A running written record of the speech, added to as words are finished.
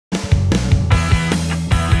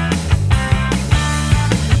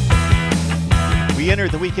We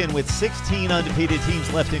entered the weekend with 16 undefeated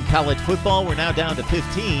teams left in college football. We're now down to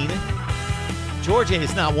 15. Georgia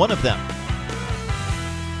is not one of them.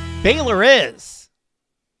 Baylor is.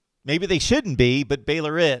 Maybe they shouldn't be, but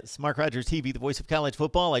Baylor is. Mark Rogers TV, the voice of college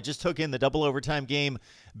football. I just took in the double overtime game,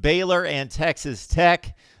 Baylor and Texas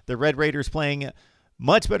Tech. The Red Raiders playing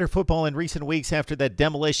much better football in recent weeks after that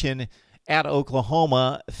demolition at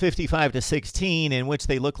Oklahoma, 55-16, in which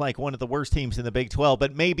they look like one of the worst teams in the Big 12.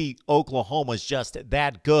 But maybe Oklahoma's just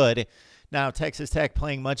that good. Now, Texas Tech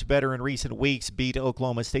playing much better in recent weeks, beat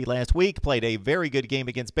Oklahoma State last week, played a very good game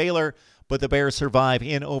against Baylor, but the Bears survive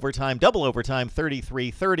in overtime, double overtime,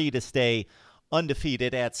 33-30 to stay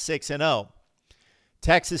undefeated at 6-0.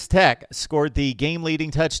 Texas Tech scored the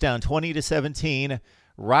game-leading touchdown, 20-17.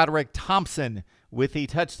 Roderick Thompson with the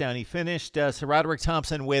touchdown. He finished Roderick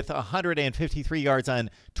Thompson with 153 yards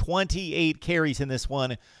on 28 carries in this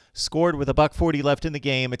one, scored with $1:40 left in the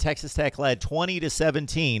game. Texas Tech led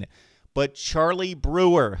 20-17. But Charlie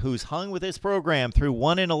Brewer, who's hung with this program through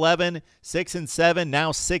 1-11, 6-7,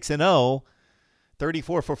 now 6-0,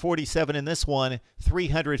 34 for 47 in this one,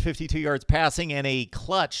 352 yards passing, and a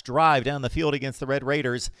clutch drive down the field against the Red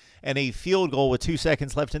Raiders, and a field goal with 2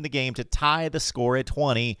 seconds left in the game to tie the score at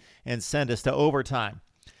 20 and send us to overtime.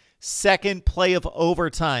 Second play of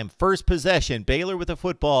overtime, first possession, Baylor with the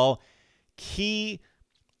football. Key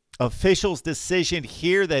officials' decision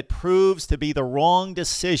here that proves to be the wrong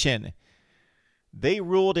decision. They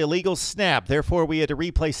ruled illegal snap. Therefore, we had to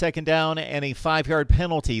replay second down and a 5-yard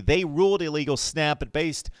penalty. They ruled illegal snap, but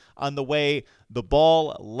based on the way the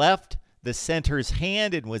ball left the center's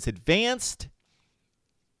hand and was advanced,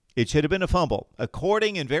 it should have been a fumble.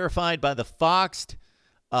 According and verified by the Fox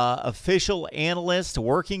official analyst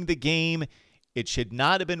working the game, it should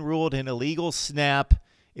not have been ruled an illegal snap.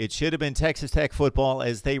 It should have been Texas Tech football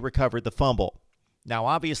as they recovered the fumble. Now,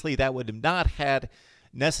 obviously, that would have not had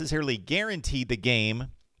necessarily guaranteed the game,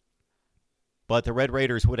 but the Red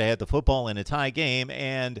Raiders would have had the football in a tie game,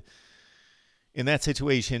 and in that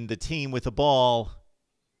situation, the team with the ball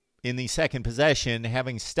in the second possession,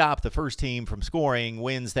 having stopped the first team from scoring,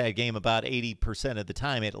 wins that game about 80% of the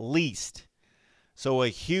time at least. So a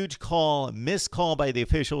huge call, missed call by the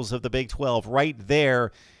officials of the Big 12 right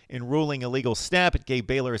there in ruling illegal snap. It gave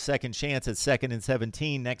Baylor a second chance at 2nd and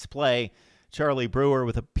 17. Next play, Charlie Brewer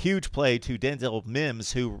with a huge play to Denzel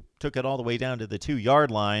Mims, who took it all the way down to the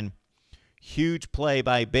 2-yard line. Huge play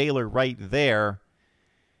by Baylor right there.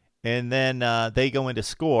 And then they go into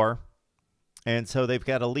score. And so they've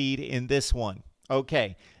got a lead in this one.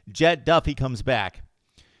 Okay, Jet Duffy comes back.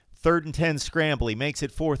 3rd and 10 scramble. He makes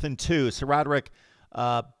it 4th and 2. So Roderick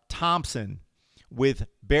Thompson with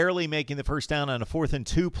barely making the first down on a 4th and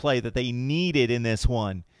 2 play that they needed in this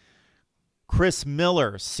one. Chris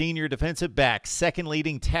Miller, senior defensive back, second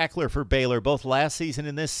leading tackler for Baylor, both last season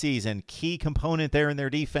and this season. Key component there in their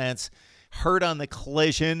defense. Hurt on the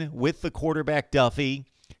collision with the quarterback Duffy.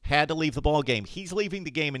 Had to leave the ball game. He's leaving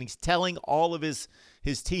the game, and he's telling all of his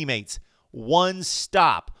teammates, one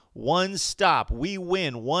stop, we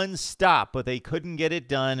win, one stop, but they couldn't get it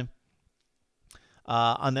done.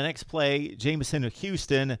 On the next play, Jameson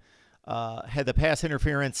Houston had the pass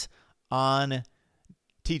interference on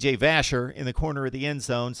T.J. Vasher in the corner of the end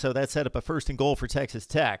zone, so that set up a 1st and goal for Texas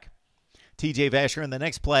Tech. T.J. Vasher in the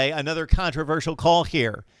next play, another controversial call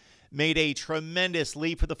here. Made a tremendous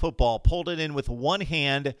leap for the football, pulled it in with one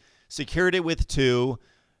hand, secured it with two.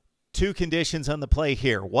 Two conditions on the play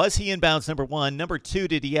here. Was he inbounds, number one? Number two,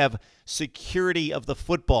 did he have security of the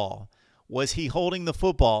football? Was he holding the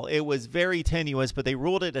football? It was very tenuous, but they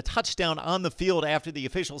ruled it a touchdown on the field after the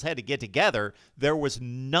officials had to get together. There was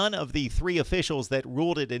none of the 3 officials that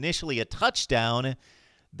ruled it initially a touchdown.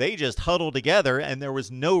 They just huddled together, and there was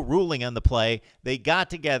no ruling on the play. They got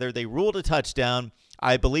together. They ruled a touchdown.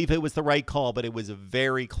 I believe it was the right call, but it was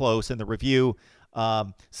very close, and the review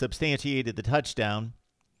substantiated the touchdown.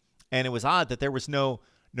 And it was odd that there was no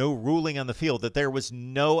ruling on the field, that there was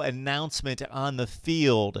no announcement on the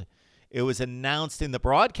field. It was announced in the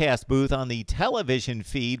broadcast booth on the television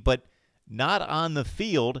feed, but not on the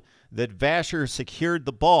field, that Vasher secured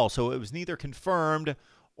the ball. So it was neither confirmed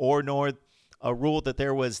nor ruled that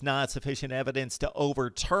there was not sufficient evidence to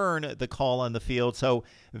overturn the call on the field. So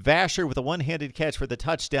Vasher, with a one-handed catch for the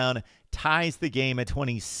touchdown, ties the game at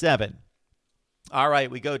 27. All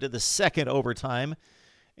right, we go to the second overtime.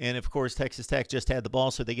 And, of course, Texas Tech just had the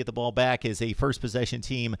ball, so they get the ball back as a first possession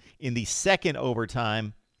team in the second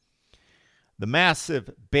overtime. The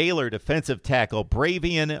massive Baylor defensive tackle,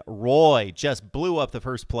 Bravion Roy, just blew up the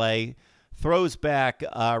first play. Throws back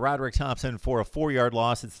Roderick Thompson for a 4-yard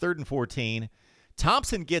loss. It's 3rd and 14.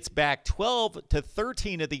 Thompson gets back 12 to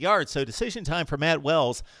 13 at the yard, so decision time for Matt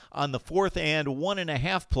Wells on the 4th and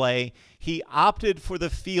 1.5 play. He opted for the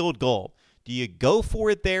field goal. Do you go for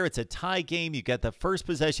it there? It's a tie game. You got the first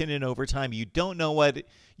possession in overtime. You don't know what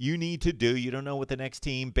you need to do. You don't know what the next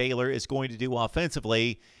team, Baylor, is going to do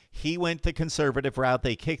offensively. He went the conservative route.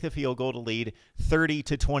 They kicked the field goal to lead 30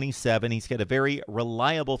 to 27. He's got a very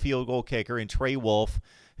reliable field goal kicker in Trey Wolf,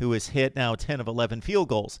 who has hit now 10 of 11 field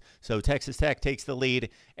goals. So Texas Tech takes the lead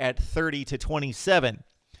at 30 to 27.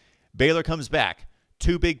 Baylor comes back.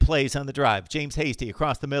 2 big plays on the drive. James Hasty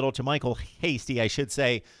across the middle to Michael Hasty, I should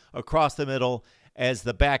say, across the middle as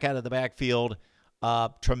the back out of the backfield.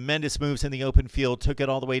 Tremendous moves in the open field. Took it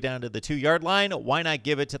all the way down to the 2-yard line. Why not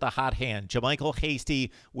give it to the hot hand? JaMychal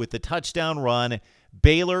Hasty with the touchdown run.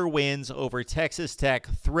 Baylor wins over Texas Tech.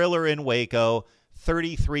 Thriller in Waco,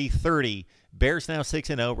 33-30. Bears now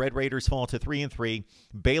 6-0. Red Raiders fall to 3-3.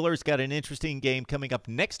 Baylor's got an interesting game coming up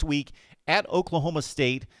next week at Oklahoma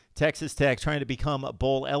State. Texas Tech trying to become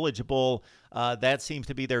bowl eligible. That seems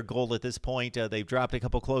to be their goal at this point. They've dropped a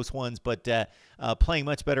couple close ones, but playing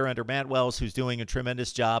much better under Matt Wells, who's doing a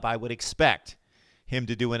tremendous job. I would expect him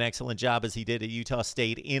to do an excellent job as he did at Utah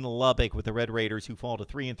State in Lubbock with the Red Raiders, who fall to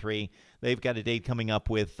 3-3. They've got a date coming up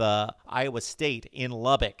with Iowa State in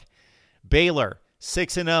Lubbock. Baylor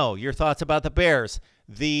 6-0. Your thoughts about the Bears?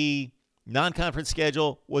 The non-conference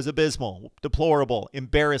schedule was abysmal, deplorable,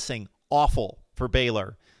 embarrassing, awful for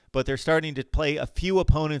Baylor. But they're starting to play a few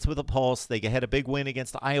opponents with a pulse. They had a big win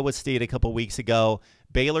against Iowa State a couple weeks ago.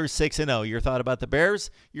 Baylor 6-0. Your thought about the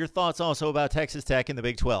Bears? Your thoughts also about Texas Tech in the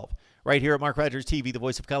Big 12. Right here at Mark Rogers TV, the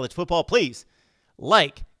voice of college football. Please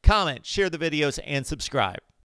like, comment, share the videos, and subscribe.